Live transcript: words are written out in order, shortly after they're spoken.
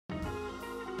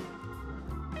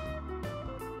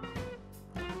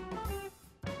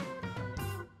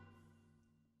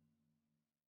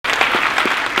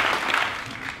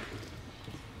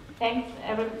Thanks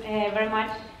very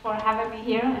much for having me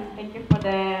here, and thank you for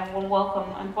the warm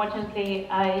welcome. Unfortunately,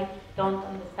 I don't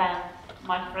understand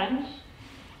much French.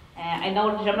 I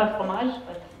know je me fromage,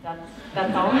 but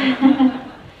that's all.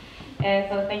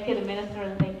 So thank you, the Minister,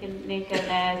 and thank you, Nick,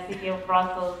 and the City of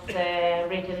Brussels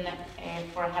region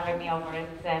for having me over.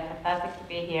 It's fantastic to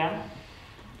be here.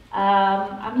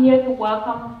 I'm here to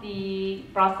welcome the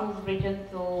Brussels region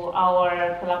to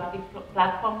our collaborative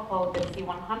platform called the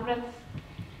C100.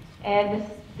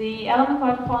 The Ellen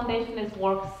MacArthur Foundation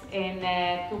works in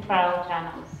two parallel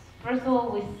channels. First of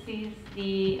all, we seize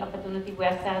the opportunity, we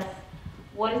assess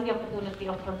what is the opportunity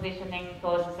of transitioning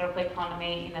towards a circular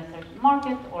economy in a certain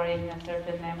market or in a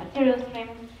certain material stream,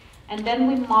 and then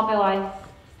we mobilize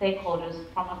stakeholders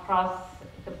from across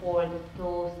the board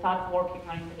to start working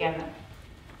on it together.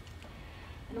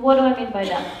 And what do I mean by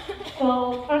that?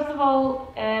 So first of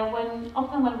all,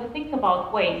 often when we think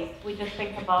about waste, we just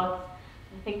think about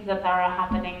the things that are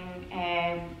happening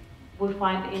we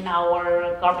find in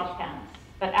our garbage cans.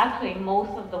 But actually, most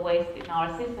of the waste in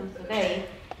our systems today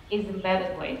is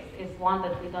embedded waste, is one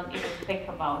that we don't even think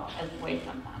about as waste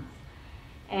sometimes.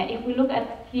 If we look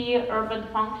at key urban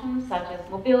functions such as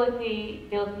mobility,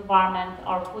 built environment,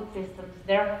 or food systems,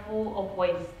 they're full of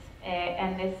waste.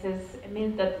 And this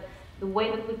means that the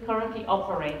way that we currently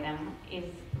operate them is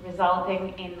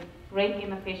resulting in great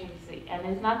inefficiency and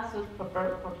is not suited for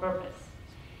purpose.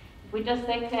 If we just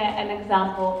take an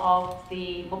example of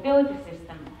the mobility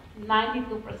system,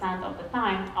 92% of the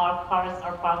time our cars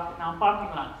are parked in our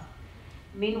parking lots.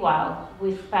 Meanwhile,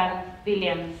 we spend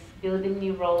billions building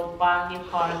new roads, buying new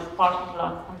cars, parking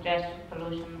lots, congestion,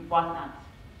 pollution, whatnot.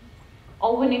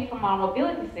 All we need from our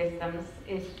mobility systems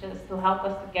is just to help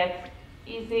us to get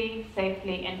easy,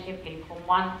 safely, and cheaply from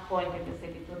one point in the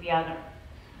city to the other.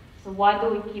 So why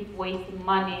do we keep wasting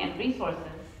money and resources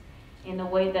in a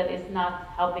way that is not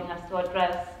helping us to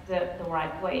address the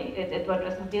right way, to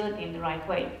address mobility in the right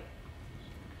way?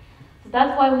 So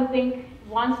that's why we think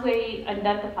once we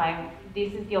identify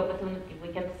this is the opportunity,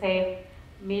 we can save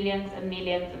millions and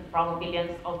millions and probably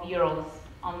billions of euros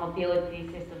on mobility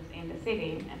systems in the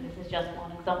city, and this is just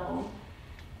one example.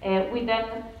 We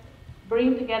then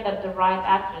bring together the right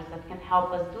actors that can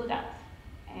help us do that.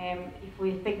 If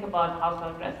we think about how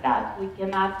to address that, we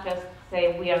cannot just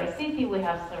say we are a city, we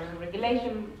have certain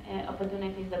regulation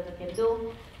opportunities that we can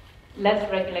do,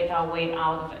 let's regulate our way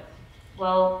out of it.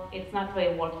 Well, it's not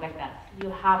really work like that. You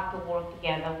have to work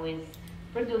together with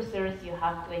producers, you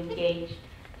have to engage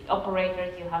the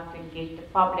operators, you have to engage the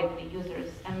public, the users,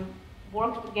 and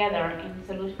work together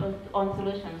on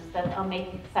solutions that are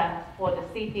making sense for the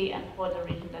city and for the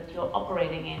region that you're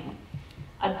operating in.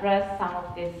 Address some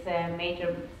of this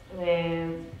major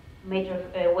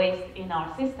waste in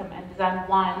our system and design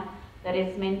one that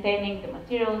is maintaining the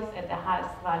materials at the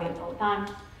highest value at all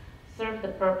times, serve the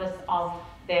purpose of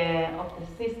the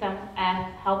system,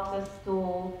 and helps us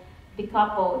to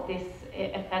decouple these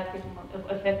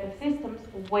effective systems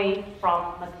away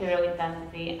from material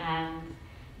intensity and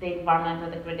the environmental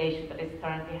degradation that is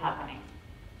currently happening.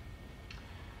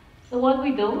 So what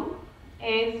we do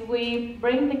is we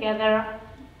bring together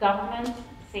governments,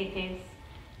 cities,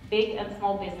 big and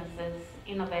small businesses,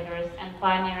 innovators, and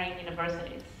pioneering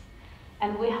universities.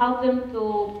 And we help them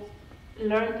to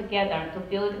learn together to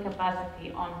build the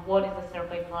capacity on what is the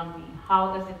circular economy,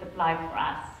 how does it apply for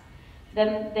us.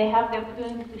 Then they have the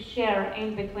opportunity to share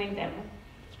in between them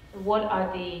what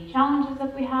are the challenges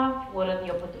that we have, what are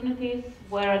the opportunities,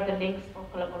 where are the links for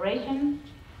collaboration,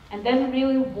 and then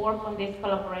really work on these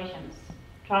collaborations.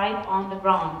 Try it on the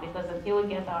ground, because until we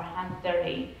get our hands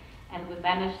dirty and we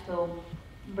manage to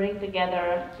bring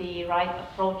together the right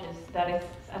approaches that is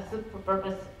a suit for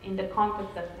purpose in the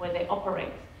context that where they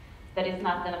operate, that is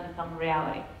not going to become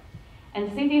reality.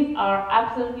 And cities are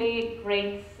absolutely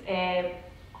great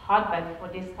hotbed for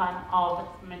this kind of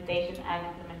experimentation and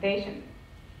implementation.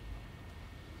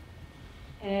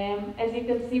 As you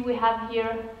can see, we have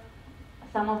here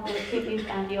some of the cities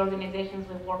and the organizations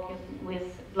we're working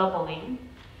with globally.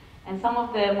 And some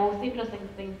of the most interesting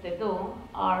things they do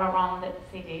are around the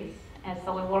cities. And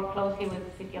so we work closely with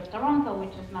the City of Toronto,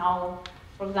 which is now,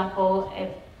 for example,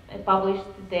 published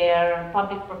their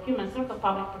public procurement, circular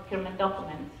public procurement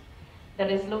document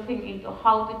that is looking into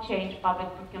how to change public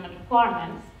procurement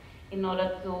requirements in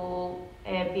order to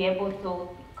be able to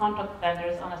contract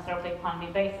vendors on a circular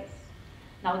economy basis.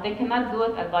 Now, they cannot do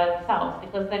it by themselves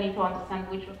because they need to understand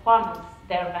which requirements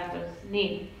their vendors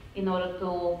need in order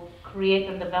to create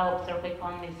and develop circular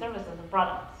economy services and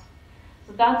products.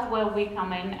 So that's where we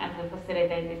come in and we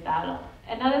facilitate this dialogue.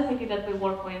 Another city that we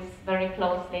work with very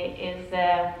closely is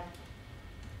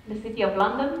The City of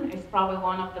London is probably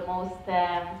one of the most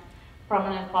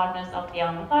prominent partners of the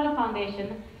Ellen MacArthur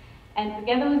Foundation, and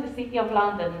together with the City of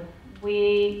London,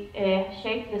 we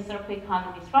shaped the circular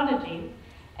economy strategy,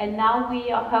 and now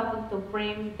we are helping to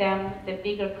bring them, the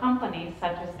bigger companies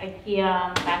such as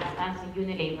IKEA, Max and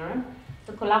Unilever,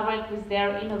 to collaborate with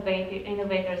their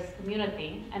innovators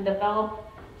community and develop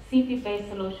city-based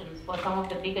solutions for some of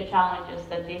the bigger challenges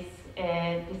that these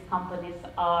companies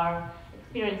are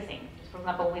experiencing. For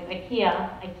example, with IKEA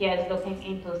is looking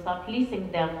into start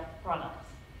leasing their products.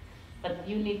 But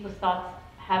you need to start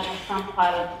having some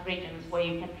pilot regions where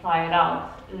you can try it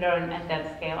out, learn, and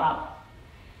then scale up.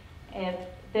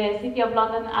 The City of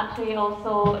London actually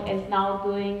also is now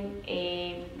building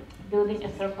a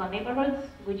circular neighborhood,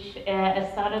 which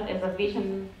started as a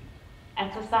vision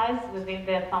exercise within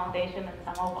the foundation and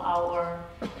some of our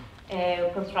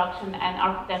construction and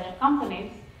architecture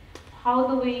companies. How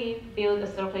do we build a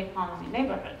circular economy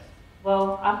neighborhood?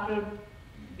 Well, after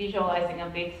visualizing a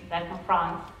bit back in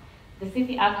France, the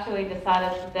city actually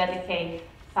decided to dedicate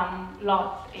some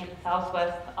lots in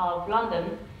southwest of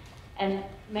London, and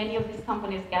many of these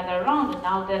companies gather around, and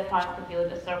now they're trying to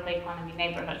build a circular economy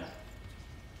neighborhood.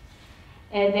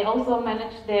 They also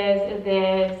managed,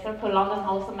 the Circle London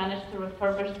also managed to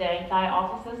refurbish their entire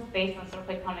offices based on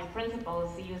circular economy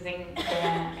principles using the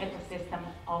ecosystem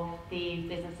of the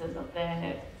businesses of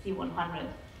the C100,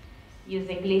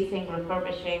 using leasing,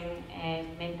 refurbishing,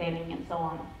 maintaining, and so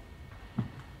on.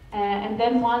 And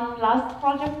then one last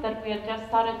project that we have just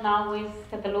started now with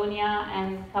Catalonia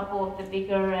and a couple of the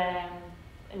bigger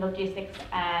logistics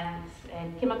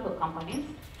and chemical companies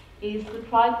is to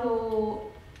try to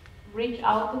reach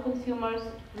out to consumers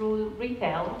through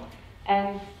retail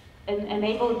and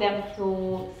enable them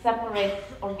to separate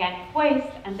organic waste,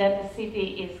 and then the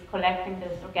city is collecting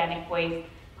this organic waste,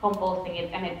 composting it,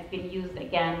 and it's been used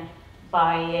again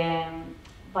by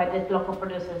the local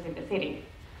producers in the city.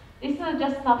 These are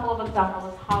just a couple of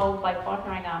examples how by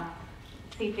partnering up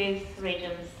cities,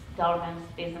 regions,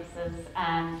 governments, businesses,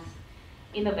 and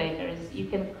innovators, you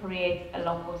can create a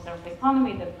local circular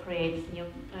economy that creates new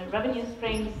revenue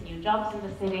streams, new jobs in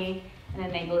the city, and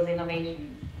enables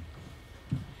innovation.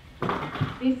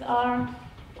 These are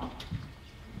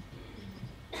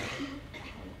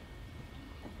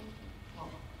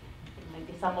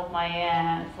maybe some of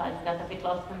my slides got a bit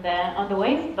lost on the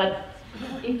way, but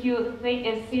if you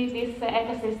see this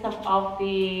ecosystem of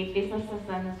the businesses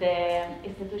and the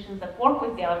institutions that work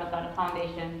with the Ellen MacArthur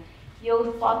Foundation,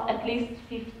 you'll spot at least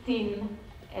 15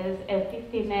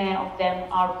 of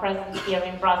them are present here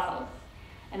in Brussels.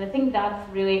 And I think that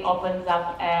really opens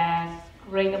up a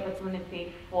great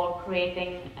opportunity for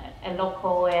creating a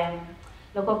local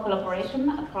collaboration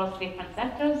across different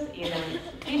sectors, either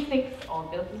logistics or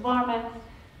built environment,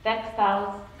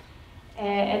 textiles.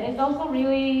 And it also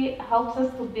really helps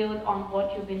us to build on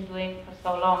what you've been doing for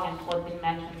so long and what's been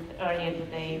mentioned earlier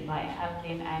today by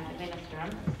Evelyn and the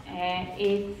Minister.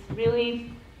 It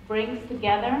really brings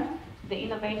together the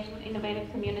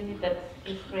innovative community that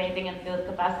is creating and build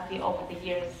capacity over the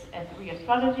years through your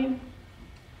strategy.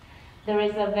 There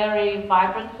is a very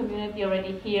vibrant community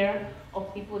already here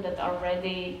of people that are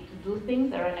ready to do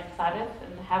things, that are excited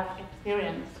and have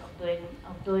experience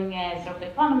of doing a circular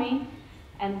economy.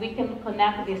 And we can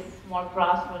connect these more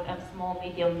grassroots and small,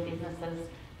 medium businesses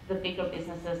to the bigger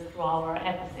businesses through our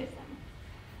ecosystem.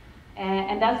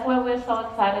 And that's why we're so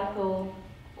excited to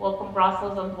welcome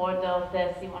Brussels on board of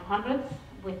the C100.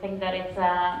 We think that it's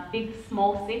a big,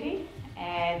 small city,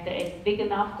 and it's big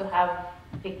enough to have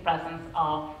a big presence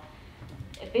of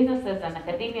businesses and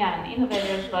academia and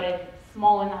innovators, but it's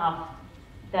small enough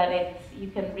that you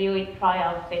can really try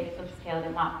out things and scale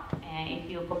them up. And if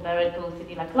you compare it to a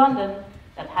city like London,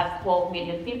 that has 12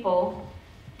 million people,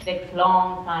 it takes a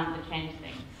long time to change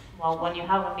things. Well, when you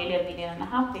have 1 million, 1.5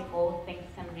 million people, things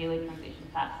can really transition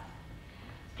fast.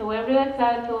 So we're really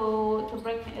excited to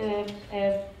bring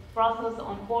Brussels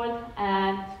on board,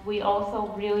 and we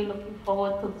also really looking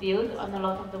forward to build on a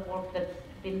lot of the work that's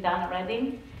been done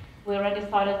already. We already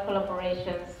started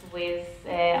collaborations with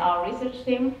our research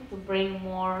team to bring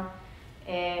more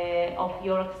of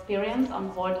your experience on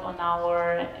board on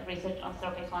our research on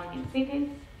circular economy in cities.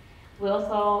 We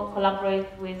also collaborate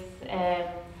with the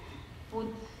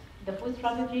food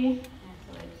strategy,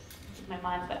 sorry, just my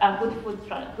mind, but a good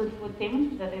food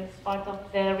team that is part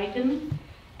of the region,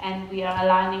 and we are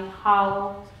aligning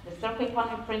how the circular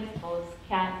economy principles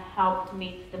can help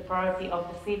meet the priority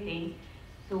of the city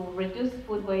to reduce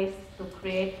food waste, to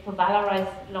valorize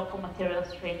local material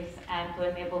streams, and to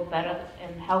enable better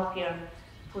and healthier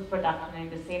food production in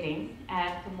the city.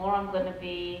 And tomorrow I'm going to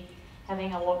be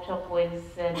having a workshop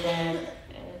with the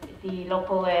the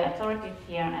local authorities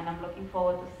here, and I'm looking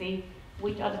forward to see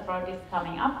which are the priorities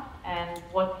coming up and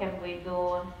what can we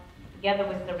do together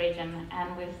with the region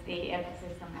and with the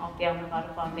ecosystem of the Ellen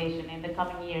MacArthur Foundation in the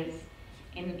coming years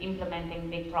in implementing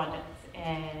big projects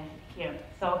here.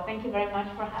 So thank you very much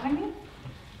for having me,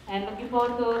 and looking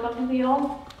forward to talking to you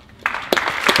all.